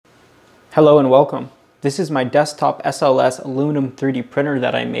Hello and welcome. This is my desktop SLS aluminum 3D printer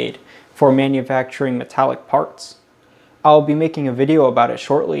that I made for manufacturing metallic parts. I'll be making a video about it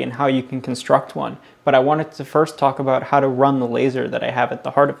shortly and how you can construct one, but I wanted to first talk about how to run the laser that I have at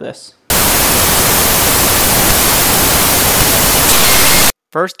the heart of this.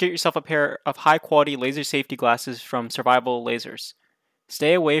 First, get yourself a pair of high-quality laser safety glasses from Survival Lasers.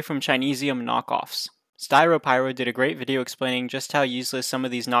 Stay away from Chinesium knockoffs. StyroPyro did a great video explaining just how useless some of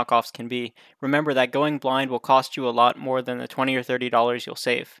these knockoffs can be. Remember that going blind will cost you a lot more than the $20 or $30 you'll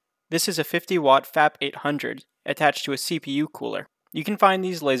save. This is a 50-watt FAP800 attached to a CPU cooler. You can find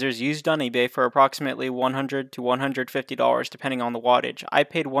these lasers used on eBay for approximately $100 to $150 depending on the wattage. I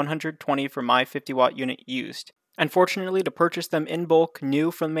paid $120 for my 50-watt unit used. Unfortunately, to purchase them in bulk, new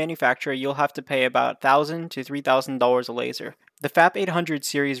from the manufacturer, you'll have to pay about $1,000 to $3,000 a laser. The FAP800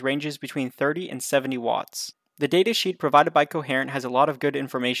 series ranges between 30 and 70 watts. The datasheet provided by Coherent has a lot of good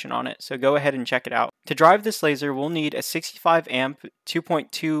information on it, so go ahead and check it out. To drive this laser, we'll need a 65 amp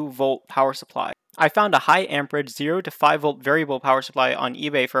 2.2 volt power supply. I found a high amperage 0 to 5 volt variable power supply on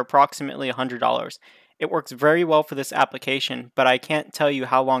eBay for approximately $100. It works very well for this application, but I can't tell you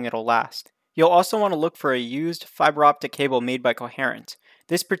how long it'll last. You'll also want to look for a used fiber optic cable made by Coherent.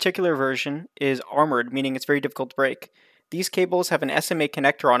 This particular version is armored, meaning it's very difficult to break. These cables have an SMA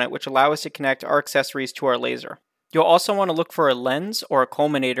connector on it which allow us to connect our accessories to our laser. You'll also want to look for a lens or a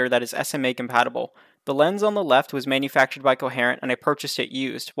culminator that is SMA compatible. The lens on the left was manufactured by Coherent and I purchased it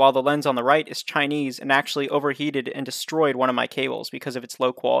used, while the lens on the right is Chinese and actually overheated and destroyed one of my cables because of its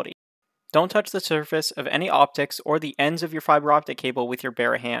low quality. Don't touch the surface of any optics or the ends of your fiber optic cable with your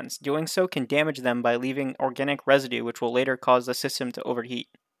bare hands. Doing so can damage them by leaving organic residue which will later cause the system to overheat.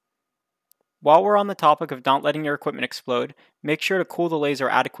 While we're on the topic of not letting your equipment explode, make sure to cool the laser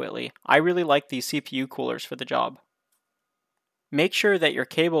adequately. I really like these CPU coolers for the job. Make sure that your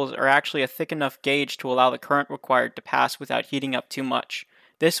cables are actually a thick enough gauge to allow the current required to pass without heating up too much.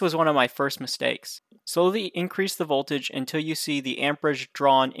 This was one of my first mistakes. Slowly increase the voltage until you see the amperage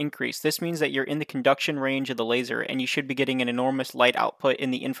drawn increase. This means that you're in the conduction range of the laser and you should be getting an enormous light output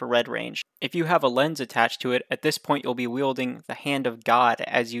in the infrared range. If you have a lens attached to it, at this point you'll be wielding the hand of God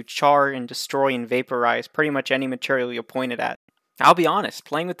as you char and destroy and vaporize pretty much any material you point it at. I'll be honest,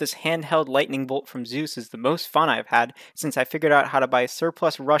 playing with this handheld lightning bolt from Zeus is the most fun I've had since I figured out how to buy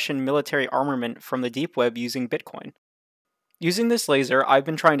surplus Russian military armament from the deep web using Bitcoin. Using this laser, I've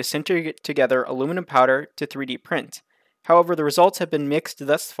been trying to sinter together aluminum powder to 3D print. However, the results have been mixed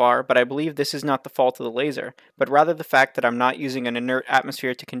thus far, but I believe this is not the fault of the laser, but rather the fact that I'm not using an inert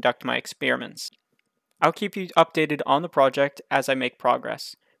atmosphere to conduct my experiments. I'll keep you updated on the project as I make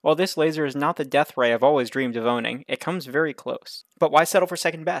progress. While this laser is not the death ray I've always dreamed of owning, it comes very close. But why settle for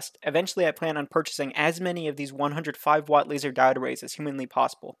second best? Eventually I plan on purchasing as many of these 105 watt laser diode arrays as humanly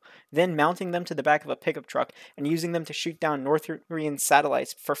possible, then mounting them to the back of a pickup truck and using them to shoot down North Korean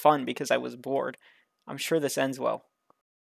satellites for fun because I was bored. I'm sure this ends well.